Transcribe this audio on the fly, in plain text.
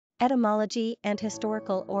Etymology and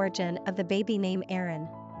historical origin of the baby name Aaron.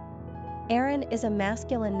 Aaron is a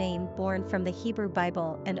masculine name born from the Hebrew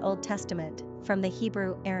Bible and Old Testament, from the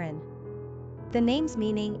Hebrew Aharon. The name's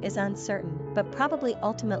meaning is uncertain but probably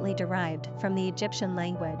ultimately derived from the Egyptian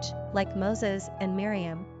language, like Moses and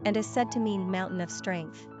Miriam, and is said to mean mountain of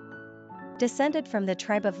strength. Descended from the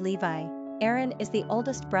tribe of Levi, Aaron is the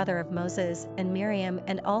oldest brother of Moses and Miriam,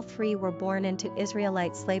 and all three were born into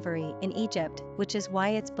Israelite slavery in Egypt, which is why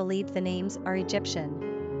it's believed the names are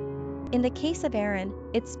Egyptian. In the case of Aaron,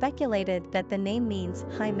 it's speculated that the name means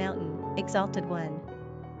high mountain, exalted one.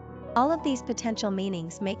 All of these potential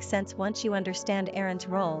meanings make sense once you understand Aaron's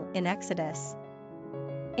role in Exodus.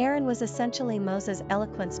 Aaron was essentially Moses'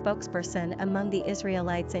 eloquent spokesperson among the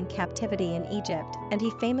Israelites in captivity in Egypt, and he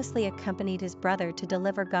famously accompanied his brother to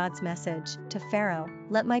deliver God's message to Pharaoh,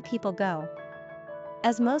 "Let my people go."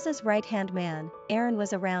 As Moses' right-hand man, Aaron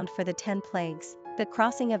was around for the 10 plagues, the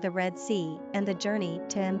crossing of the Red Sea, and the journey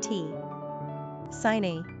to Mt.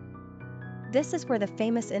 Sinai. This is where the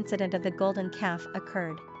famous incident of the golden calf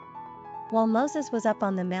occurred. While Moses was up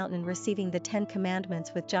on the mountain receiving the 10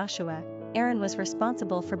 Commandments with Joshua, Aaron was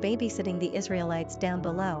responsible for babysitting the Israelites down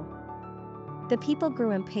below. The people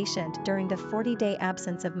grew impatient during the 40-day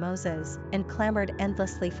absence of Moses, and clamored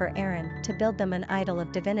endlessly for Aaron to build them an idol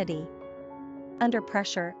of divinity. Under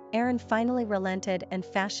pressure, Aaron finally relented and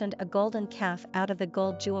fashioned a golden calf out of the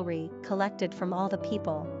gold jewelry collected from all the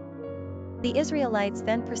people. The Israelites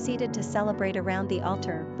then proceeded to celebrate around the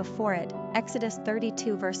altar before it, Exodus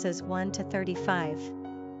 32 verses 1 to 35.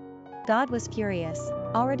 God was furious.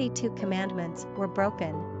 Already 2 commandments were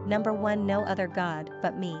broken, number 1 no other God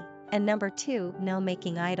but me, and number 2 no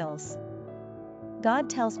making idols. God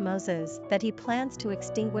tells Moses that he plans to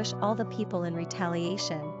extinguish all the people in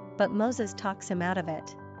retaliation, but Moses talks him out of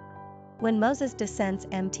it. When Moses descends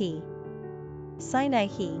Mt. Sinai,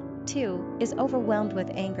 he, too, is overwhelmed with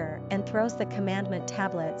anger and throws the commandment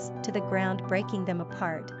tablets to the ground, breaking them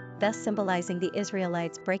apart, thus symbolizing the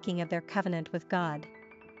Israelites' breaking of their covenant with God.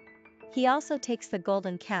 He also takes the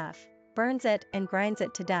golden calf, burns it and grinds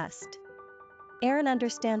it to dust. Aaron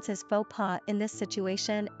understands his faux pas in this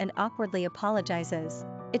situation and awkwardly apologizes.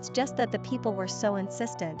 It's just that the people were so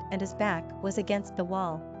insistent and his back was against the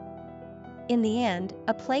wall. In the end,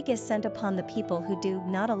 a plague is sent upon the people who do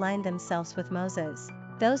not align themselves with Moses.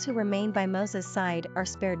 Those who remain by Moses' side are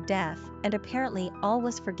spared death, and apparently all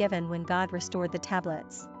was forgiven when God restored the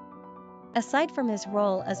tablets. Aside from his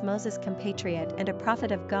role as Moses' compatriot and a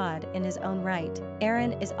prophet of God in his own right,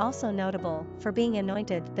 Aaron is also notable for being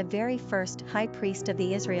anointed the very first high priest of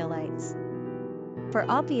the Israelites. For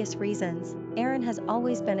obvious reasons, Aaron has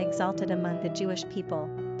always been exalted among the Jewish people,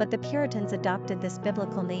 but the Puritans adopted this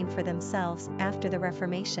biblical name for themselves after the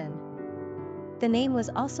Reformation. The name was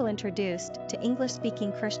also introduced to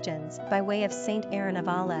English-speaking Christians by way of Saint Aaron of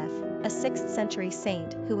Aleth, a 6th century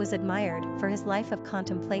saint who was admired for his life of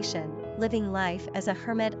contemplation, living life as a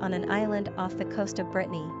hermit on an island off the coast of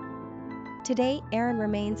Brittany. Today, Aaron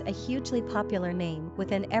remains a hugely popular name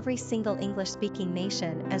within every single English-speaking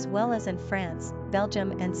nation, as well as in France,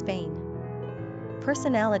 Belgium and Spain.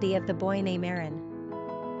 Personality of the boy name Aaron.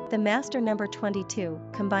 The master number 22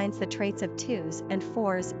 combines the traits of 2s and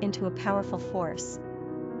 4s into a powerful force.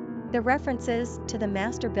 The references to the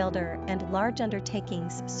master builder and large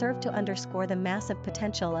undertakings serve to underscore the massive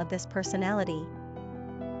potential of this personality.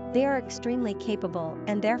 They are extremely capable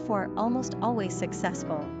and therefore almost always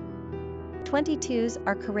successful. 22s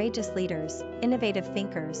are courageous leaders, innovative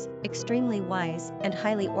thinkers, extremely wise, and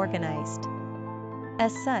highly organized.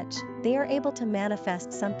 As such, they are able to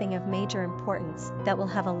manifest something of major importance that will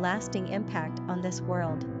have a lasting impact on this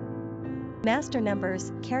world. Master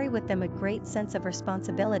numbers carry with them a great sense of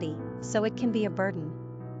responsibility, so it can be a burden.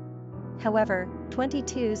 However,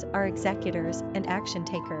 22s are executors and action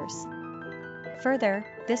takers. Further,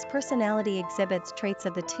 this personality exhibits traits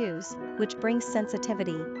of the 2s, which brings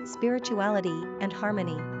sensitivity, spirituality, and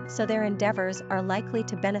harmony, so their endeavors are likely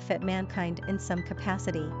to benefit mankind in some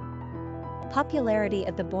capacity. Popularity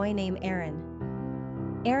of the boy name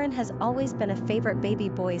Aaron. Aaron has always been a favorite baby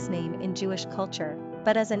boy's name in Jewish culture,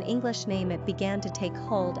 but as an English name it began to take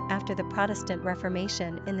hold after the Protestant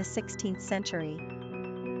Reformation in the 16th century.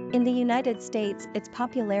 In the United States, its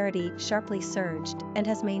popularity sharply surged and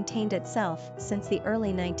has maintained itself since the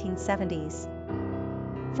early 1970s.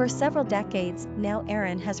 For several decades now,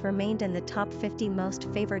 Aaron has remained in the top 50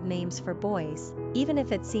 most favored names for boys, even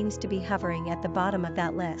if it seems to be hovering at the bottom of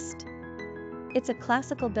that list. It's a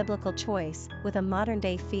classical biblical choice with a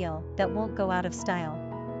modern-day feel that won't go out of style.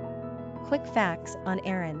 Quick facts on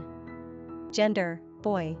Aaron. Gender,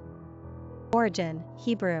 boy. Origin,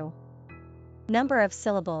 Hebrew. Number of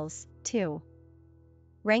syllables, 2.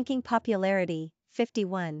 Ranking popularity,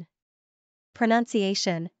 51.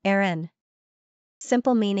 Pronunciation, Aaron.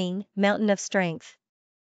 Simple meaning, mountain of strength.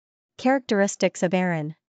 Characteristics of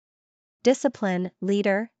Aaron. Discipline,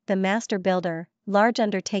 leader, the master builder, large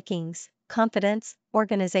undertakings, confidence,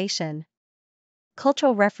 organization.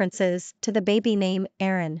 Cultural references to the baby name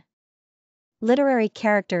Aaron. Literary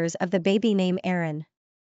characters of the baby name Aaron.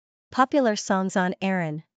 Popular songs on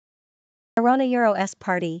Aaron. Aharon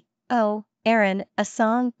Party, Oh, Aaron, a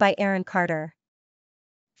song by Aaron Carter.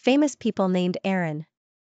 Famous people named Aaron.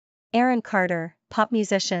 Aaron Carter, pop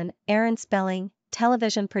musician, Aaron Spelling,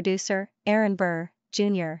 television producer, Aaron Burr,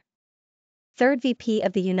 Jr. Third VP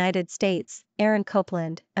of the United States, Aaron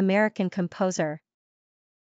Copland, American composer.